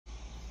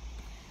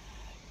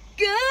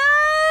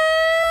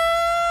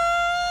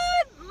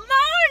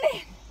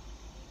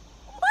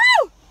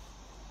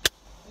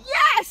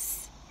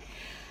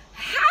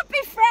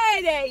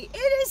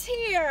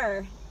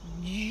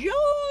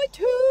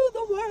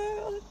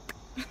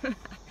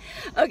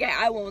Okay,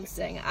 I won't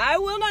sing. I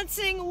will not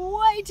sing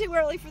way too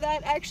early for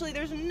that. Actually,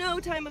 there's no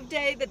time of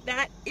day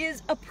that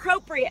is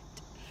appropriate.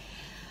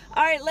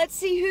 All right, let's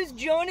see who's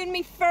joining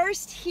me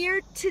first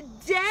here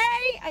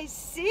today. I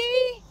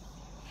see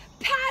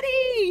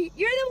Patty,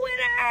 you're the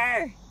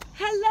winner.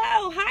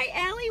 Hello, hi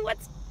Ellie,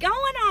 what's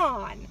going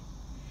on?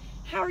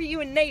 How are you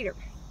and Nader?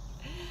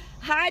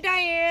 Hi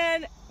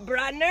Diane,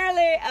 bright and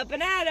early, up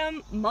and at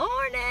 'em,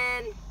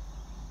 morning.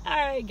 All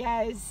right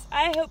guys,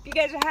 I hope you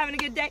guys are having a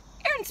good day.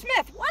 Aaron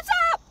Smith, what's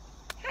up?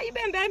 How you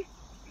been, babe?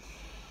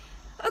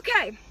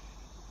 Okay,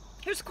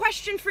 here's a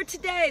question for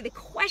today. The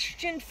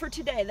question for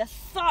today, the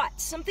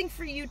thought, something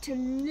for you to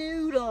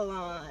noodle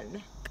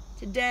on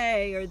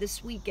today or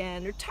this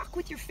weekend or talk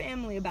with your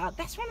family about.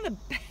 That's one of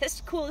the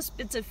best, coolest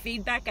bits of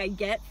feedback I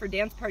get for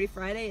Dance Party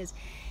Friday is,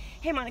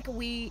 hey Monica,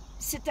 we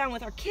sit down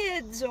with our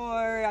kids,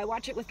 or I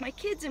watch it with my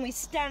kids and we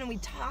sit down and we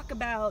talk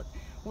about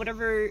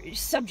whatever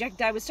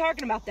subject I was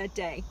talking about that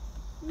day.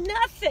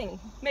 Nothing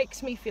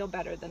makes me feel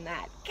better than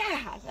that.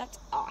 God, that's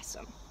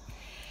awesome.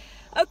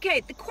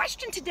 Okay, the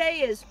question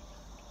today is,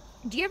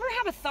 do you ever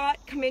have a thought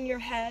come in your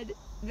head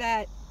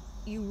that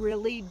you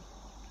really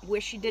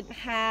wish you didn't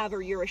have,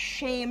 or you're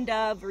ashamed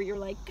of, or you're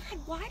like, God,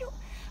 I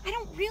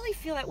don't really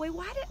feel that way.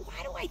 Why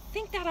do I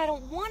think that? I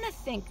don't want to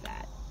think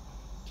that.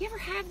 Do you ever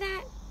have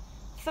that?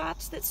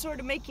 Thoughts that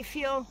sort of make you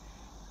feel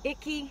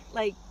icky,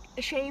 like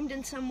ashamed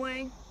in some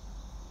way?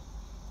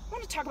 I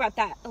want to talk about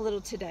that a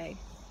little today.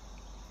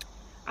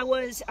 I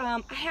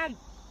had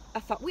a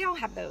thought. We all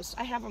have those.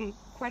 I have them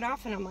quite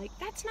often. I'm like,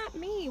 that's not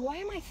me. Why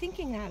am I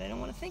thinking that? I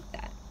don't want to think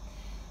that.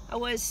 I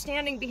was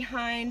standing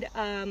behind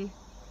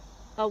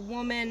a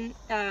woman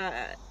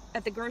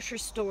at the grocery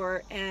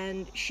store,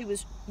 and she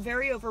was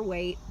very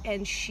overweight,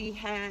 and she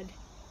had,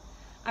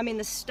 I mean,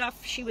 the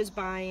stuff she was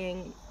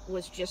buying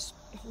was just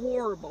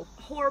horrible,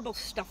 horrible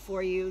stuff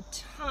for you.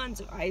 Tons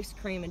of ice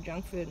cream and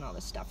junk food and all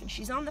this stuff. And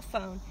she's on the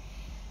phone,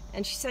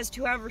 and she says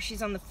to whoever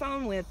she's on the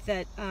phone with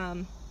that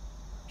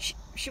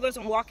she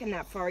wasn't walking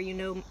that far, you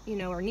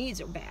know, her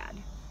knees are bad.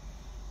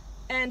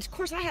 And of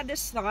course I had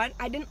this thought.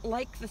 I didn't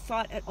like the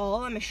thought at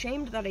all. I'm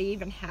ashamed that I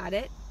even had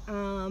it.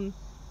 And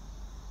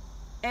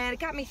it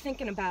got me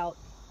thinking about,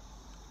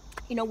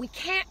 you know, we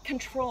can't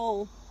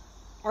control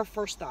our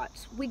first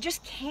thoughts. We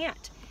just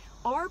can't.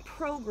 Our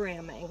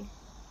programming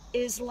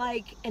is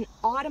like an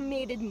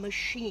automated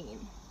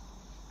machine.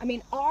 I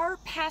mean, our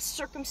past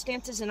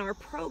circumstances and our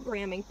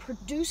programming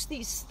produce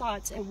these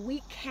thoughts, and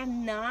we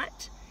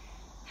cannot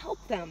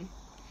help them.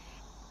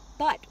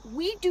 But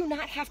we do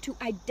not have to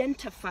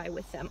identify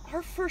with them.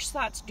 Our first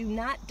thoughts do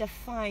not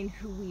define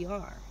who we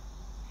are.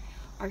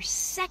 Our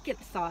second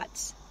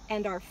thoughts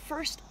and our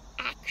first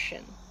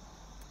action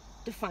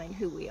define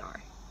who we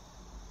are.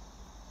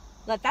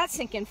 Let that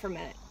sink in for a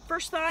minute.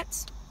 First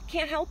thoughts,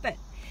 can't help it.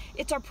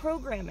 It's our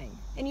programming.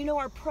 And you know,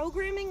 our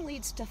programming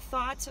leads to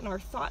thoughts, and our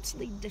thoughts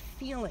lead to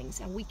feelings.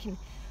 And we can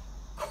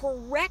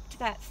correct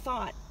that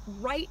thought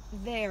right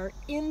there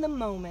in the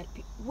moment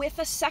with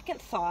a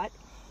second thought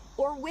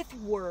or with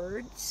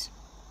words.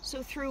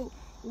 So through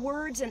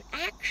words and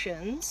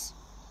actions,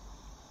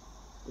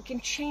 we can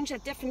change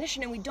that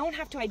definition, and we don't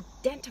have to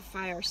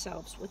identify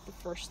ourselves with the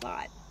first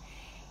thought.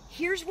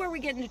 Here's where we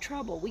get into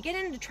trouble. We get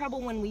into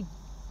trouble when we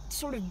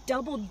sort of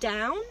double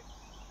down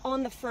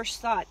on the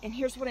first thought. And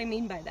here's what I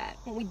mean by that.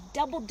 When we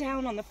double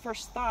down on the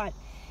first thought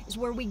is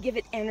where we give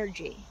it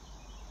energy.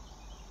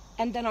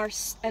 And then our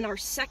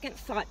second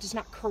thought does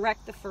not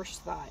correct the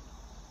first thought.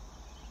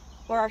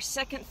 Or our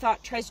second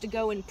thought tries to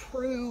go and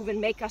prove and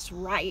make us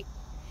right.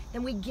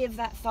 Then we give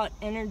that thought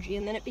energy,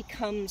 and then it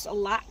becomes a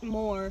lot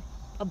more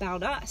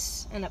about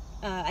us and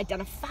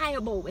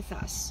identifiable with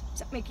us. Is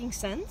that making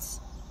sense?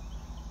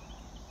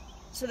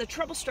 So the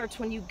trouble starts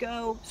when you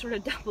go sort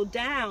of double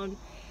down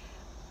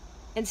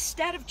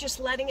instead of just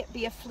letting it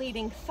be a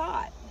fleeting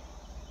thought.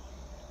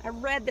 I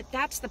read that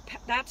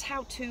that's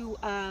how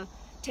to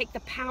take the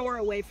power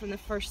away from the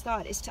first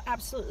thought, is to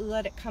absolutely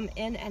let it come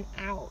in and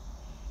out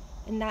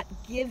and not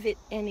give it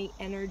any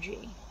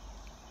energy.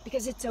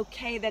 Because it's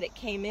okay that it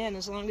came in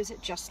as long as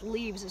it just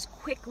leaves as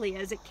quickly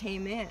as it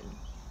came in.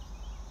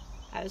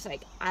 I was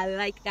like, I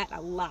like that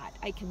a lot.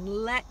 I can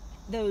let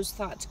those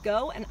thoughts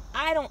go, and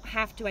I don't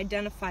have to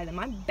identify them.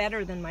 I'm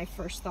better than my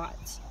first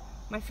thoughts.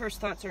 My first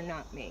thoughts are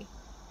not me.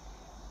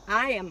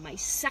 I am my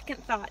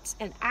second thoughts,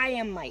 and I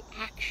am my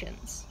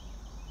actions.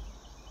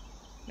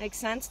 Make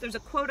sense? There's a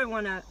quote I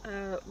want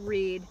to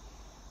read.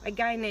 A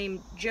guy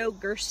named Joe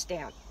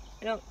Gerstant.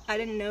 I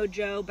didn't know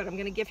Joe, but I'm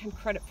going to give him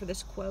credit for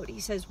this quote. He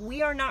says,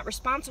 "We are not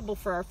responsible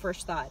for our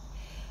first thought,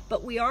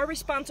 but we are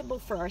responsible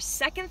for our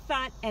second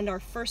thought and our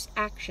first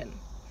action.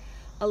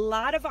 A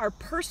lot of our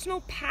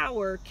personal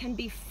power can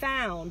be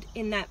found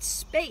in that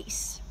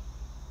space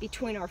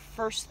between our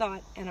first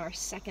thought and our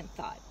second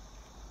thought.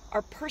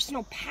 Our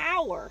personal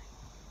power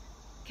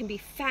can be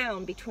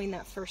found between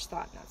that first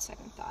thought and that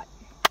second thought."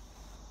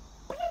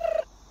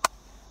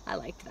 I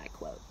liked that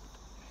quote.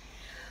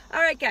 All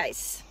right,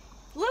 guys.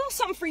 A little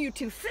something for you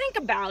to think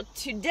about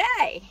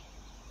today.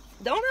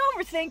 Don't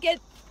overthink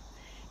it.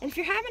 And if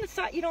you're having a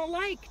thought you don't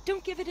like,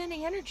 don't give it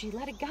any energy.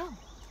 Let it go.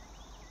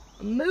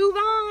 Move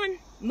on.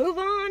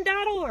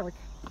 MoveOn.org.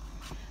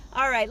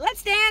 All right,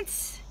 let's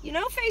dance. You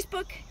know,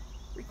 Facebook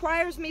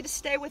requires me to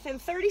stay within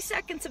 30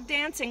 seconds of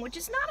dancing, which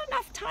is not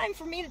enough time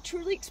for me to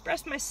truly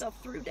express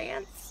myself through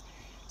dance.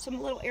 So I'm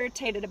a little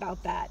irritated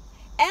about that.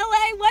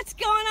 LA, what's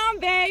going on,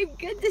 babe?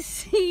 Good to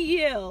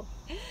see you.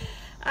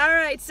 All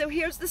right, so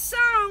here's the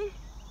song.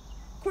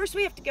 Of course,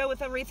 we have to go with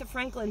Aretha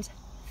Franklin's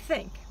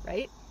Think,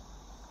 right?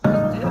 You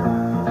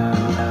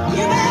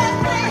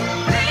better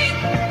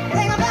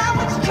think about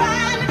what you're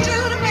trying to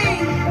do to me.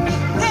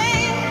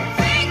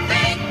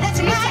 Think, let's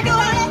not go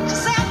and let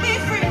yourself be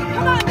free.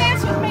 Come on,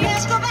 dance with me.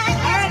 Let's go back,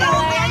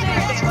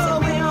 let's go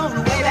way on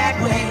the way back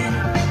when.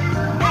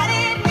 I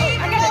didn't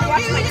even know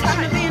you, you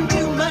couldn't have been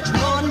too much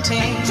more than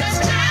 10.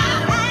 Just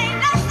now, I ain't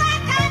no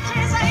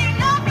psychiatrist, I ain't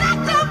no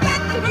doctor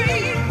with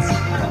degrees,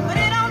 but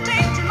it don't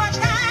take too much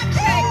time to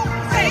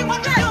say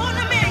what you're doing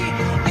to me.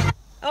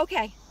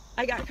 Okay,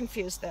 I got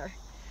confused there.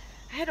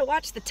 I had to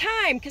watch the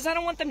time because I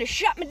don't want them to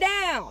shut me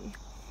down.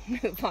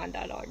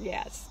 MoveOn.org,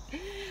 yes.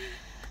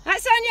 Hi,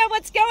 Sonia,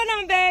 what's going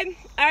on, babe?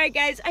 All right,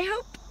 guys, I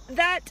hope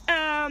that,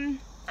 I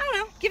don't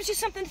know, gives you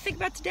something to think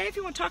about today. If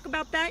you want to talk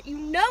about that, you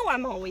know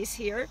I'm always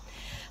here.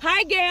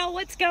 Hi, Gail,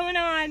 what's going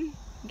on?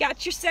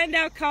 Got your send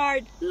out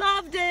card.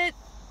 Loved it.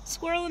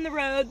 Squirrel in the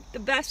Road, the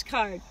best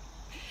card.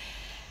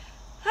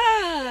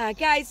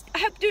 Guys, I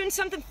hope you're doing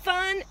something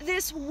fun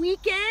this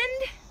weekend.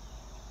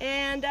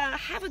 And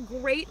have a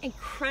great,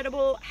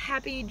 incredible,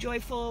 happy,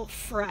 joyful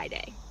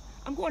Friday.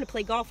 I'm going to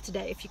play golf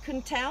today. If you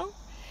couldn't tell,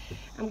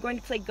 I'm going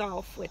to play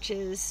golf, which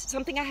is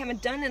something I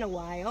haven't done in a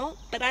while,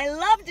 but I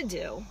love to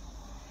do.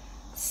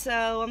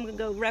 So I'm going to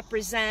go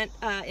represent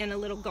in a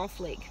little golf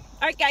league.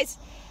 All right, guys,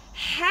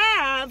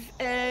 have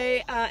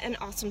an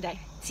awesome day.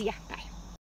 See ya. Bye.